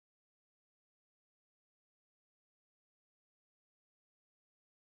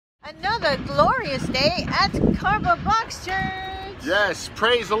Another glorious day at Carver Box Church. Yes,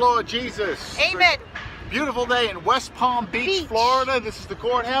 praise the Lord Jesus. Amen. Beautiful day in West Palm Beach, Florida. This is the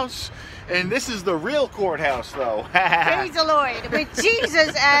courthouse, and this is the real courthouse, though. Praise the Lord, with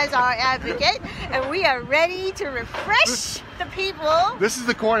Jesus as our advocate, and we are ready to refresh the people. This is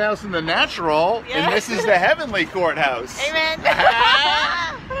the courthouse in the natural, and this is the heavenly courthouse. Amen.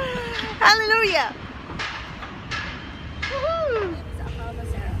 Hallelujah.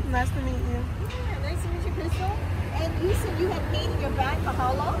 Nice to meet you. Yeah, nice to meet you, Crystal. And you said you had pain in your back for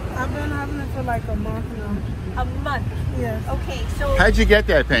how long? I've been having it for like a month now. A month. Yes. Okay, so How'd you get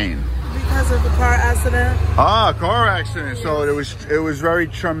that pain? Because of the car accident. Ah, car accident. Yes. So it was very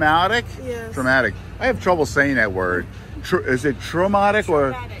traumatic. Yes. Traumatic. I have trouble saying that word. Is it traumatic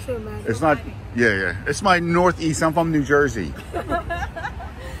or? Traumatic. It's not. Yeah. It's my northeast. I'm from New Jersey. So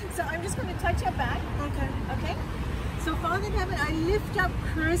I'm just going to touch your back. Okay. So Father in heaven, I lift up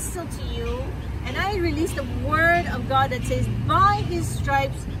Crystal to you, and I release the word of God that says, by his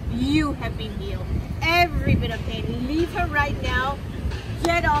stripes you have been healed. Every bit of pain, leave her right now.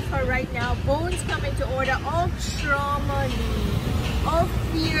 Get off her right now. Bones come into order. All trauma leave. All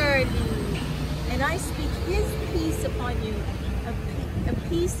fear leave. And I speak his peace upon you. A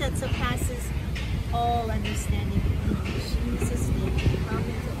peace that surpasses all understanding. In Jesus' name, come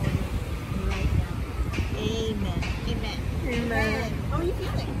into order right now. Amen. Amen. How are you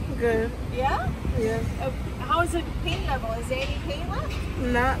feeling? Good. Yeah? Yes. How is the pain level? Is there any pain left?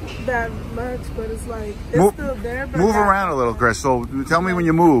 Not that much, but it's like, it's still there. But move around a little, Crystal. Tell me when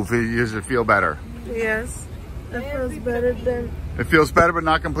you move, does it feel better? Yes. It feels better than... It feels better, but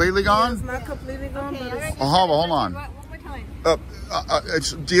not completely gone? It's not completely gone, Okay, but it's... Hold on. One more time.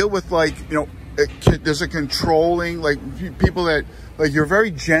 It's deal with, like, you know, there's a controlling, like, people that, like, you're a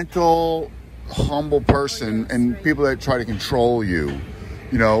very gentle, humble person, and people that try to control you,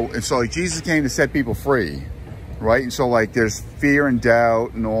 you know, and so, like, Jesus came to set people free, right? And so, like, there's fear and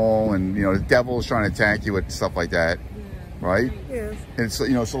doubt and all, and, you know, the devil is trying to attack you with stuff like that, right? Yes. And so,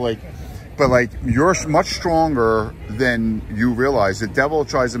 you know, so, like, but, like, you're much stronger than you realize. The devil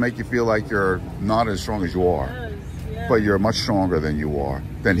tries to make you feel like you're not as strong as you are, but you're much stronger than you are,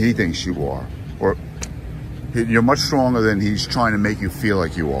 than he thinks you are, or you're much stronger than he's trying to make you feel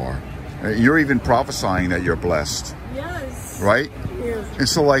like you are. You're even prophesying that you're blessed. Yes. Right? Yes. And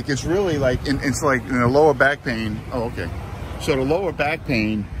so, like, it's really like, it's like in the lower back pain. Oh, okay. So the lower back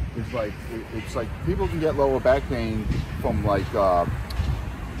pain is like, it's like people can get lower back pain from, like,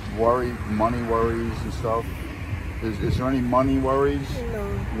 money worries and stuff. Is there any money worries? No.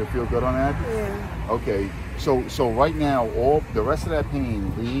 You feel good on that? Yeah. Okay. So right now, all the rest of that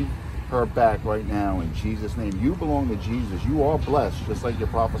pain, leave her back right now in Jesus' name. You belong to Jesus. You are blessed, just like you're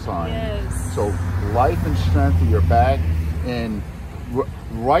prophesying. Yes. So life and strength to your back and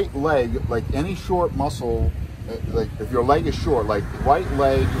right leg, like any short muscle, like if your leg is short, like right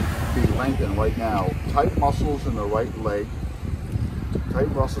leg be lengthened right now. Tight muscles in the right leg.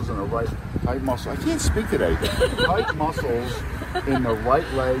 Tight muscles in the right, tight muscle. I can't speak today. Tight muscles in the right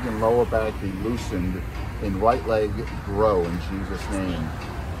leg and lower back be loosened, and right leg grow in Jesus' name.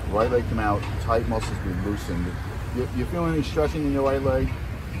 Right leg come out, tight muscles be loosened. You feel any stretching in your right leg?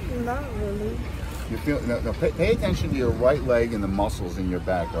 Not really. You feel? No, pay attention to your right leg and the muscles in your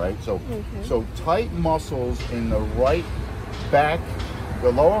back. All right. So, so tight muscles in the right back,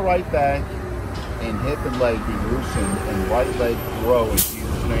 the lower right back, and hip and leg be loosened, and right leg grow in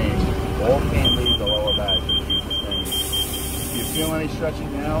Jesus' name. All pain leave the lower back in Jesus' name. You feel any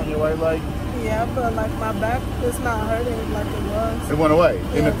stretching now in your right leg? Yeah, but like my back is not hurting like it was. It went away.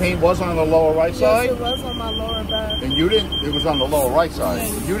 Yes. And the pain was on the lower right side? Yes, it was on my lower back. And you didn't, it was on the lower right side.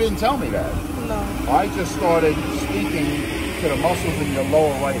 Yes. You didn't tell me that. No. I just started speaking to the muscles in your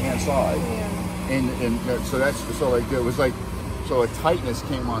lower right hand side. Yeah. And so that's, so like, it was like, so a tightness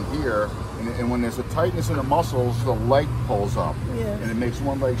came on here. And when there's a tightness in the muscles, the leg pulls up. Yes. And it makes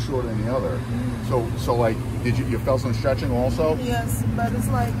one leg shorter than the other. So like, did you felt some stretching also? Yes, but it's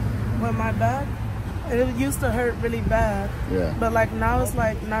like, with my back, it used to hurt really bad. Yeah. But like now it's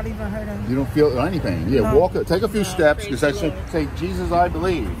like not even hurting. You don't feel any pain. Yeah, no. Walk, take a few steps, because I say, Jesus, I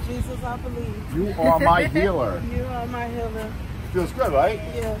believe. Jesus, I believe. You are my healer. You are my healer. Feels good, right?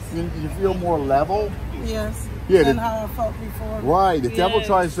 Yes. You feel more level? Yes. Yeah. Than how I felt before. Right. The devil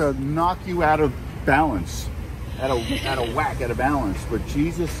tries to knock you out of balance, out of whack, out of balance. But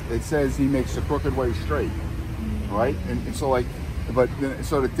Jesus, it says he makes the crooked way straight. Right? And so like,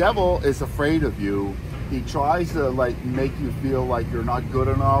 so the devil is afraid of you. He tries to like make you feel like you're not good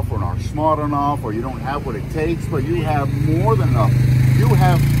enough or not smart enough or you don't have what it takes, but you have more than enough. You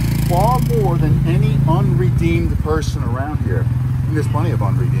have far more than any unredeemed person around here. And there's plenty of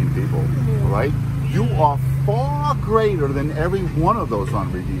unredeemed people, right? You are far greater than every one of those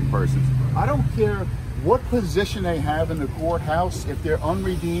unredeemed persons. I don't care what position they have in the courthouse. If they're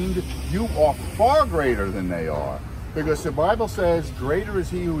unredeemed, you are far greater than they are. Because the Bible says, greater is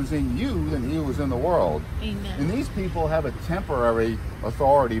he who is in you than he who is in the world. Amen. And these people have a temporary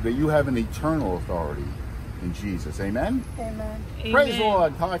authority, but you have an eternal authority in Jesus. Amen? Amen. Praise the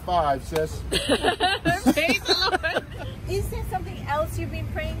Lord. High five, sis. Praise the Lord. Is there something else you've been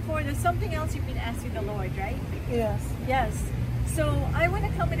praying for? There's something else you've been asking the Lord, right? Yes. Yes. So I want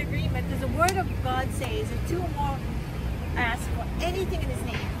to come in agreement because the Word of God says, if two or more ask for anything in His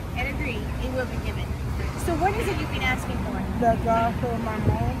name and agree, it will be given. So what is it you've been asking for? That God heal my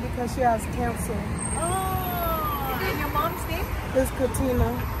mom because she has cancer. Oh, and your mom's name? It's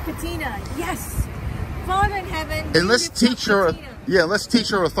Katina. Katina. Yes. Father in heaven. And let's teach her, let's teach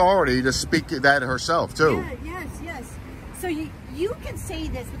her authority to speak that herself too. Yeah, yes. So you can say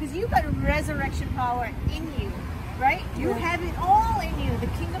this because you've got a resurrection power in you, right? You have it all in you. The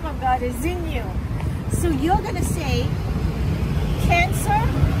kingdom of God is in you. So you're going to say, cancer,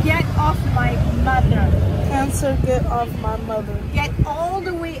 get off my mother. Cancer, get off my mother. Get all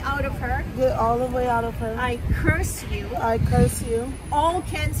the way out of her. Get all the way out of her. I curse you. I curse you. All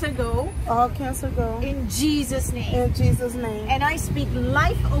cancer go. All cancer go. In Jesus' name. In Jesus' name. And I speak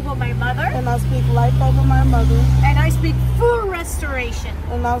life over my mother. And I speak life over my mother. And I speak full restoration.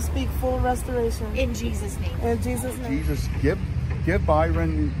 And I'll speak full restoration. In Jesus' name. In Jesus' name. Jesus, give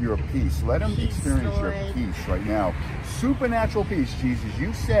Byron your peace. Let him experience your peace right now. Supernatural peace, Jesus.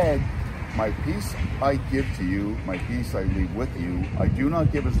 You said, my peace I give to you, my peace I leave with you. I do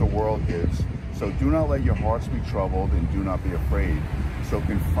not give as the world gives. So do not let your hearts be troubled and do not be afraid. So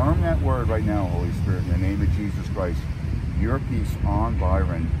confirm that word right now, Holy Spirit, in the name of Jesus Christ. Your peace on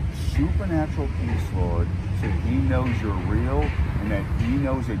Byron. Supernatural peace, Lord, so that he knows you're real and that he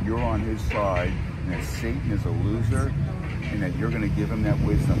knows that you're on his side and that Satan is a loser and that you're going to give him that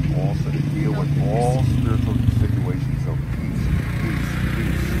wisdom also to deal with all spiritual situations. So peace.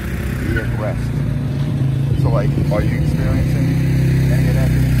 Be at rest. So like, are you experiencing any of that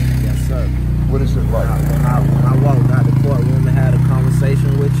peace? Yes, sir. What is it like? When I walked out the courtroom and had a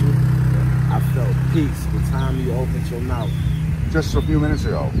conversation with you, I felt peace the time you opened your mouth. Just a few minutes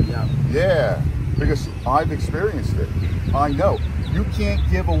ago. Yeah. Yeah, because I've experienced it. I know. You can't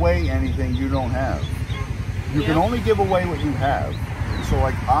give away anything you don't have. You can only give away what you have. So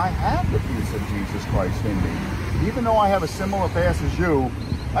like, I have the peace of Jesus Christ in me. Even though I have a similar past as you,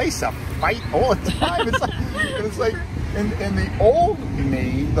 I used to fight all the time. It's like in the old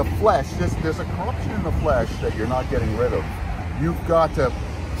me, the flesh, there's a corruption in the flesh that you're not getting rid of. You've got to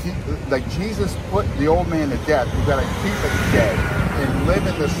keep, like Jesus put the old man to death, you've got to keep it dead and live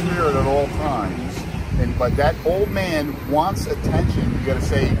in the spirit at all times. But that old man wants attention. You got to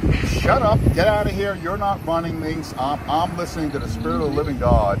say, shut up, get out of here. You're not running things. I'm listening to the Spirit of the living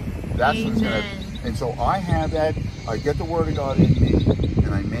God. That's what's going to. And so I have that. I get the Word of God in me,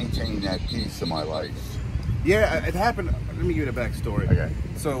 and I maintain that peace in my life. Yeah, it happened. Let me give you the backstory. Okay.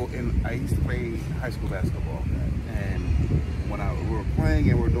 So, I used to play high school basketball, and when we were playing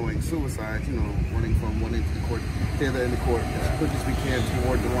and we were doing suicides, running from one end of the court to the other end of the court as quick as we can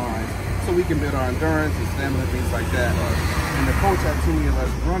toward the line, so we can build our endurance and stamina, things like that. And the coach had too many of us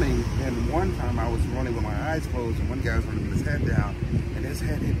running, and one time I was running with my eyes closed, and one guy was running with his head down, and his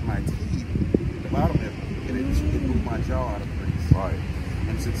head hit my teeth, the bottom of it, and it moved my jaw out of place. Right.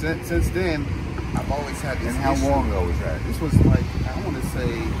 And since then, I've always had this. And how issue. long ago was that? This was like, I want to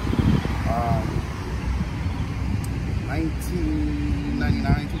say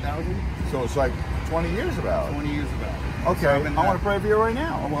 1999, 2000. So it's like 20 years about. 20 years ago. Okay, So I want to pray for you right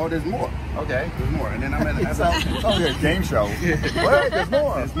now. Oh, well, there's more. Okay. There's more. And then I'm at It's a game show. Wait, there's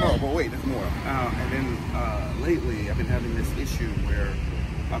more. There's more, but wait, there's more. And then lately, I've been having this issue where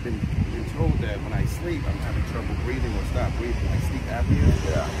I've been told that when I sleep, I'm having trouble breathing or stop breathing, like sleep apnea.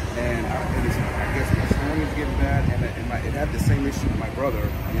 Yeah. And I guess my snoring is getting bad, and it had the same issue with my brother,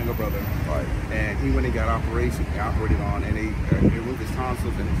 my younger brother. Right. And he went and got operated on, and they removed his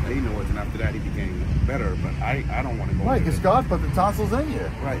tonsils and his adenoids, and after that he became better. But I don't want to go. Right, because God put the tonsils in you.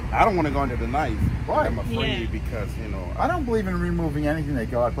 Right. I don't want to go under the knife. Right. I'm afraid because I don't believe in removing anything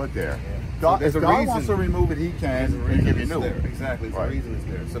that God put there. Yeah. God, So if there's a God reason. wants to remove it, He can, and reason give you it's new. there. Exactly. The Right. reason is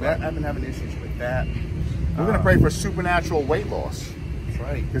there. So that I've been having issues with that. We're going to pray for supernatural weight loss, That's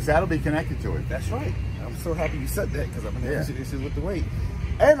right. because that'll be connected to it. That's right. I'm so happy you said that because I've been having issues with the weight,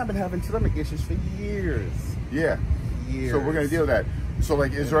 and I've been having stomach issues for years. Yeah. Years. So we're going to deal with that. So,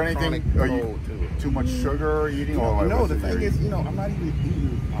 like, is there anything? Are you too much sugar eating? Or No, what's the thing theory? is, I'm not even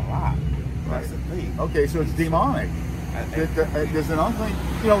eating a lot. That's the thing. Okay, so it's demonic. There's an unclean.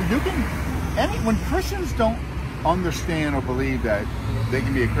 You know, you can. When Christians don't understand or believe that they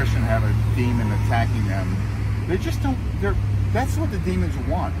can be a Christian and have a demon attacking them, they just don't. That's what the demons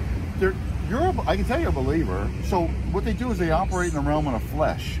want. I can tell you're a believer. So what they do is they operate in the realm of the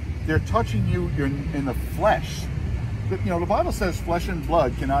flesh. They're touching you. You're in the flesh. You know, the Bible says flesh and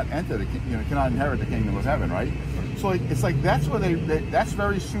blood cannot enter cannot inherit the kingdom of heaven, right? So it's like that's where that's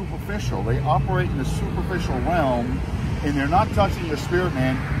very superficial. They operate in the superficial realm, and they're not touching your spirit,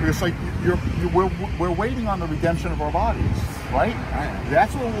 man. It's like we're waiting on the redemption of our bodies, right?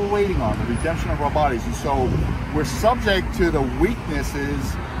 That's what we're waiting on, the redemption of our bodies. And so we're subject to the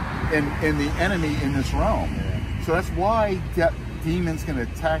weaknesses in the enemy in this realm. So that's why demons can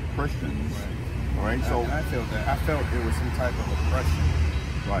attack Christians. Right, so I felt that. I felt there was some type of oppression,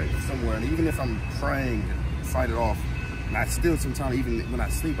 right, somewhere. And even if I'm praying to fight it off, and I still sometimes, even when I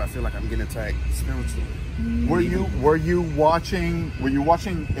sleep, I feel like I'm getting attacked spiritually. Were you watching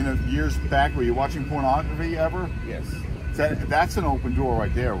in the years back? Were you watching pornography ever? Yes. That's an open door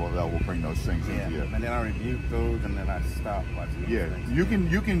right there. Well, that will bring those things into you. And then I rebuked those, and then I stopped watching.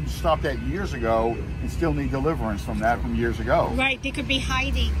 You can stop that years ago and still need deliverance from that from years ago. Right, they could be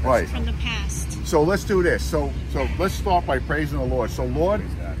hiding from the past. So let's do this. So let's start by praising the Lord. So Lord,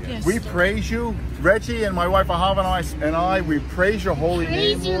 we praise you, Reggie and my wife Ahava and I. We praise your holy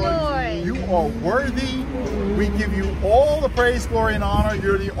name, Lord. You are worthy. We give you all the praise, glory, and honor.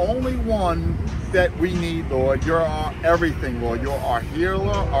 You're the only one that we need, Lord. You're our everything, Lord. You're our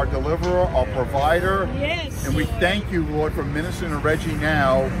healer, our deliverer, our provider. Yes. And we thank you, Lord, for ministering to Reggie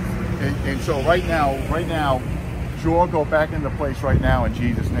now. And so right now, jaw go back into place right now in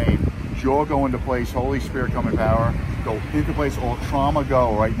Jesus' name. Jaw go into place. Holy Spirit come in power. Go into place. All trauma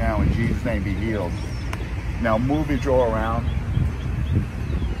go right now in Jesus' name. Be healed. Now move your jaw around.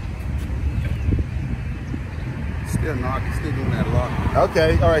 Still knocking, still doing that lock.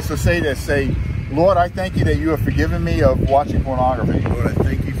 Okay, all right, so say this. Say, Lord, I thank you that you have forgiven me of watching pornography. Lord, I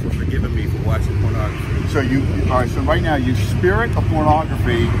thank you for forgiving me for watching pornography. So all right, so right now, you spirit of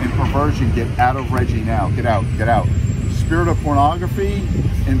pornography and perversion, get out of Reggie now. Get out, get out. Spirit of pornography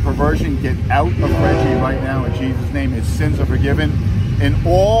and perversion, get out of Reggie right now in Jesus' name. His sins are forgiven. And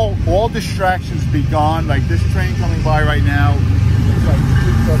all distractions be gone, like this train coming by right now. It's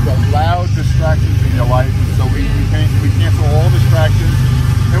like the loud distractions in your life. And so we cancel all distractions.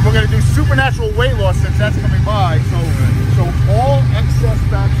 And we're going to do supernatural weight loss since that's coming by. So all excess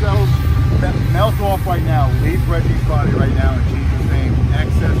fat cells that melt off right now, leave Reggie's body right now in Jesus' name.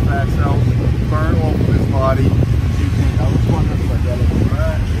 Excess fat cells burn off of his body. I was wondering if I got it. All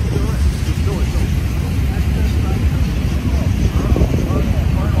right, let's do it.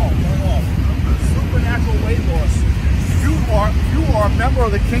 Burn off. Supernatural weight loss. You are a member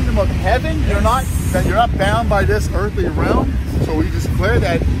of the kingdom of heaven. You're not bound by this earthly realm. So we just declare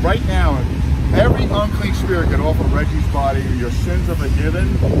that right now, every unclean spirit get off of Reggie's body. Your sins are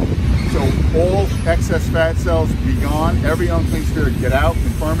forgiven. So all excess fat cells be gone. Every unclean spirit get out.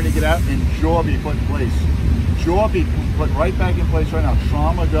 Infirmity get out. And jaw be put in place. Jaw be put right back in place right now.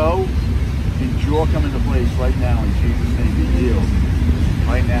 Trauma go. And jaw come into place right now in Jesus' name. Be healed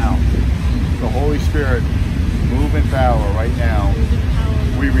right now. The Holy Spirit move in power right now.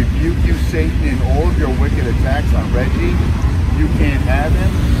 We rebuke you, Satan, and all of your wicked attacks on Reggie. You can't have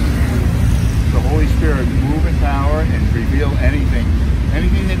him. The Holy Spirit move in power and reveal anything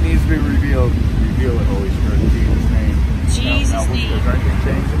that needs to be revealed. Reveal it, Holy Spirit, in Jesus' name. Jesus' name. Is there anything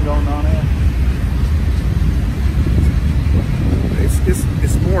changing going on here?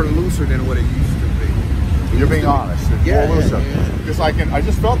 It's more looser than what it used to be. You're being honest. It's more looser. Because I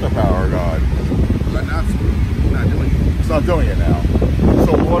just felt the power of God. But not doing it. It's not doing it now.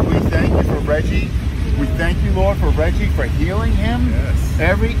 So Lord, we thank you for Reggie. We thank you, Lord, for Reggie, for healing him. Yes.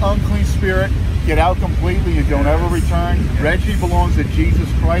 Every unclean spirit, get out completely and don't ever return. Yes. Reggie belongs to Jesus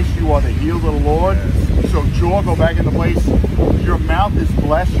Christ. You are the healed of the Lord. Yes. So jaw, go back into place. Your mouth is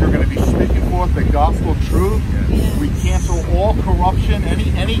blessed. You're going to be speaking forth the gospel of truth. Yes. We cancel all corruption.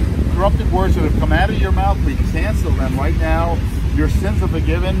 Any corrupted words that have come out of your mouth, we cancel them right now. Your sins are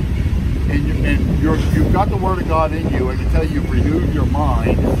forgiven. And you've got the word of God in you. I can tell you've renewed your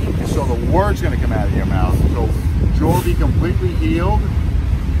mind. And so the word's going to come out of your mouth. So jaw be completely healed.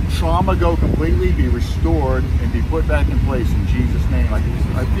 Trauma go completely, be restored, and be put back in place in Jesus' name. I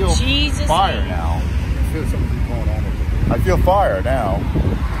feel Jesus fire name. now. I feel something going on with it. I feel fire now.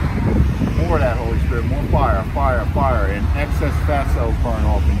 More of that, Holy Spirit. More fire, fire, fire. And excess fat cells burn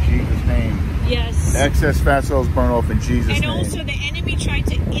off in Jesus' name. Yes. Excess fat cells burn off in Jesus' name. And also the enemy tried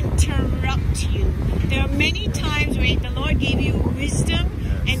to interrupt you. There are many times where the Lord gave you wisdom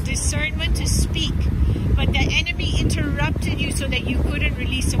and discernment to speak, but the enemy interrupted so that you couldn't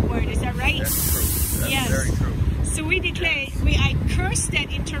release a word. Is that right? That's true. That's yes. very true. So we declare, I curse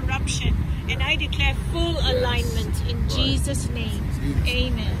that interruption, and I declare full alignment in Jesus' name.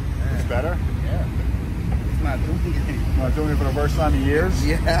 Amen. It's better? Yeah. It's not doing it. Not doing it for the first time in years?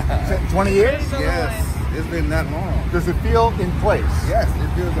 Yeah. 20 years? Yes. It's been that long. Does it feel in place? Yes,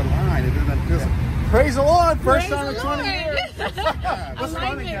 it feels aligned. It doesn't feel... Praise the Lord! First Praise time in the 20 Lord. years. What's fun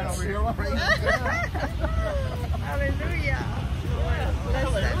Alignment. again over here? Praise God. Hallelujah.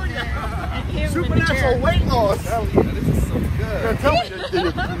 Supernatural weight loss. Hell yeah, this is so Now, good. tell me,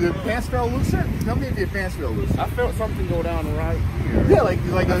 did your pants feel looser? Tell me if your pants feel looser. I felt something go down right here. Yeah, like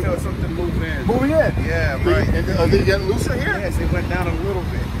I felt something move in. moving in. Yeah, right. Did you get looser here? Yes, it went down a little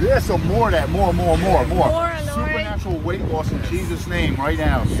bit. Yeah, so more of that, more. More, Lord. Supernatural weight loss in Jesus' name right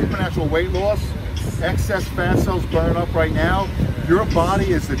now. Supernatural weight loss. Excess fat cells burn up right now. Your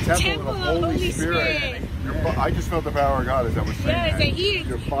body is the temple of the Holy Spirit. I just felt the power of God as I was saying Yes, that. and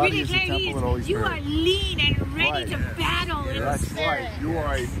Your body is the temple of the Holy you Spirit. are lean and ready to battle in the That's Spirit. right. You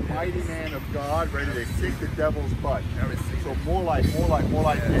are a mighty man of God, ready to kick the devil's butt. So more life.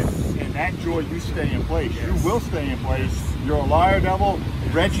 And that joy, you stay in place. You will stay in place. You're a liar, devil.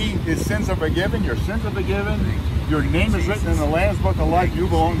 Reggie, his sins are forgiven. Your sins are forgiven. Your name is written in the Lamb's Book of Life. You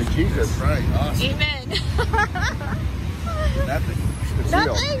belong to Jesus. Right, awesome. Amen. Nothing. It's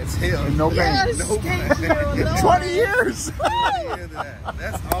Nothing. healed. It's healed. And no pain. Yes, No thank pain. you, Lord. 20 years.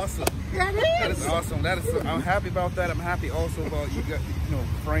 That's awesome. That is awesome. That is. I'm happy about that. I'm happy also about you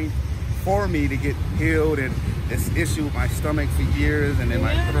praying for me to get healed and this issue with my stomach for years and then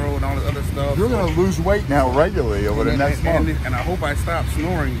my throat and all this other stuff. You're going to lose weight now regularly over the next month. And I hope I stop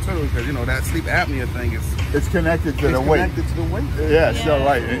snoring too, because that sleep apnea thing is It's connected to the weight. connected to the weight. Yeah, so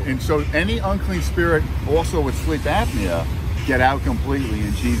right. And so any unclean spirit also with sleep apnea, get out completely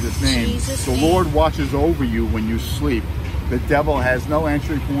in Jesus' name. Jesus' The name. Lord watches over you when you sleep. The devil has no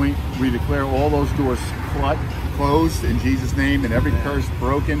entry point. We declare all those doors closed in Jesus' name and every curse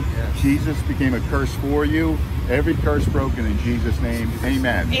broken. Jesus became a curse for you. Every curse broken in Jesus' name.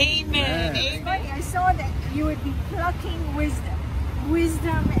 Amen. Amen. Amen. I saw that you would be plucking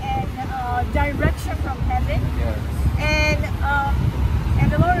wisdom and direction from heaven. Yes.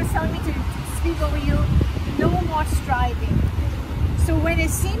 And the Lord was telling me to speak over you, no more striving. So when it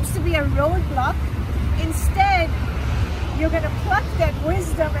seems to be a roadblock, instead you're going to pluck that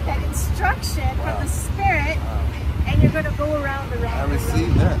wisdom and that instruction from the Spirit, and you're going to go around. I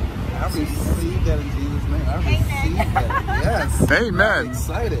receive that. I receive that in Jesus' name. I receive that. Yes. Amen. I'm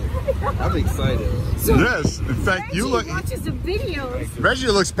excited. I'm excited. So Yes. In fact, Reggie you look. watches the videos. Reggie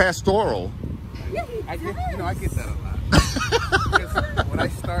looks pastoral. Yeah, he I get does. that a lot. Because when I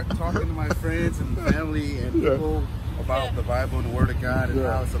start talking to my friends and family and people about the Bible and the Word of God and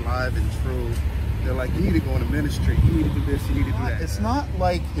how it's alive and true, they're like, you need to go into ministry. You need to do this. You need to do that. It's not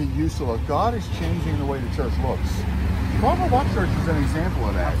like it used to look. God is changing the way the church looks. Cardinal Walk Church is an example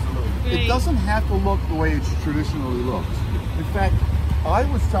of that. Absolutely. It doesn't have to look the way it's traditionally looked. In fact, I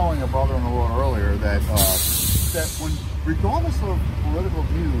was telling a brother in the Lord earlier that when, regardless of political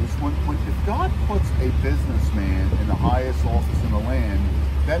views, if God puts a businessman in the highest office in the land,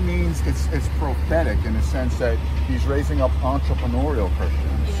 that means it's prophetic in the sense that he's raising up entrepreneurial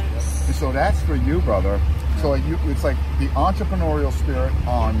Christians. Yes. And so that's for you, brother. So it's like the entrepreneurial spirit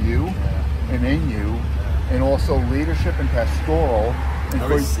on you and in you, and also leadership and pastoral. And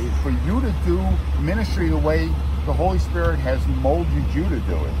for you to do ministry the way the Holy Spirit has molded you to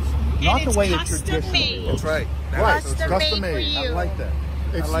do it. Not the way it traditionally That's right. Right. Custom Custom made made. for I you. like that.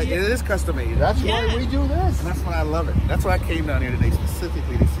 It's- It is custom made. That's why we do this. And that's why I love it. That's why I came down here today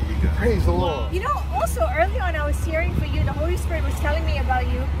specifically to see you guys. Praise the Lord. You know, also early on I was hearing for you, the Holy Spirit was telling me about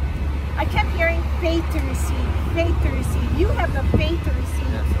you. I kept hearing faith to receive, faith to receive. You have the faith to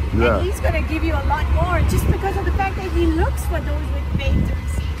receive. Yeah. And He's going to give you a lot more just because of the fact that He looks for those with faith to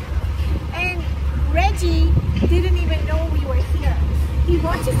receive. And Reggie didn't even know we were here. He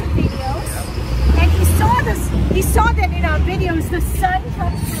watches the videos and he saw that in our videos the sun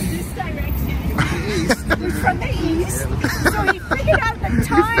comes from this direction. From the east. So he figured out the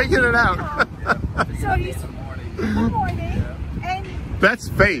time. He figured it out. So he's in the morning and That's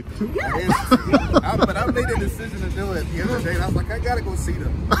faith. But I made a decision to do it the other day. And I was like, I gotta go see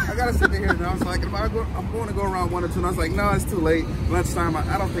them. I gotta sit there. And I was like, I'm going to go around 1 or 2. And I was like, no, it's too late. Lunchtime,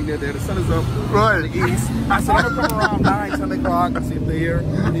 I don't think they're there. The sun is up Right. in the east. I said, I'm gonna come around 9, 10 o'clock and see if they're here.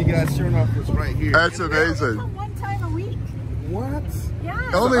 And you guys, sure enough, was right here. That's they amazing. come one time a week. What?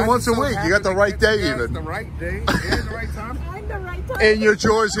 Yeah. Only I once a just so week. You happy got the to right get day you guys even. The right day and the right time. I'm the right time. And your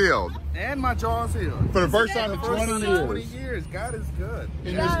jaw's healed. And my jaw's healed. For the first time in First 20 time in 20 years. years. is. God is good.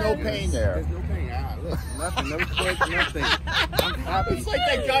 And there's no pain there. There's no pain. Look, nothing. No quick, nothing. I'm happy. It's like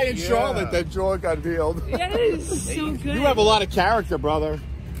that guy in Charlotte that jaw got healed. Yes, so good. You have a lot of character, brother.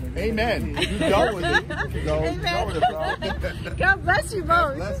 Amen. You go with it. You go with it, bro. God bless you both.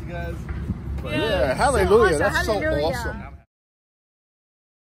 God bless you guys. Yeah, hallelujah. So awesome. That's so Hallelujah. awesome.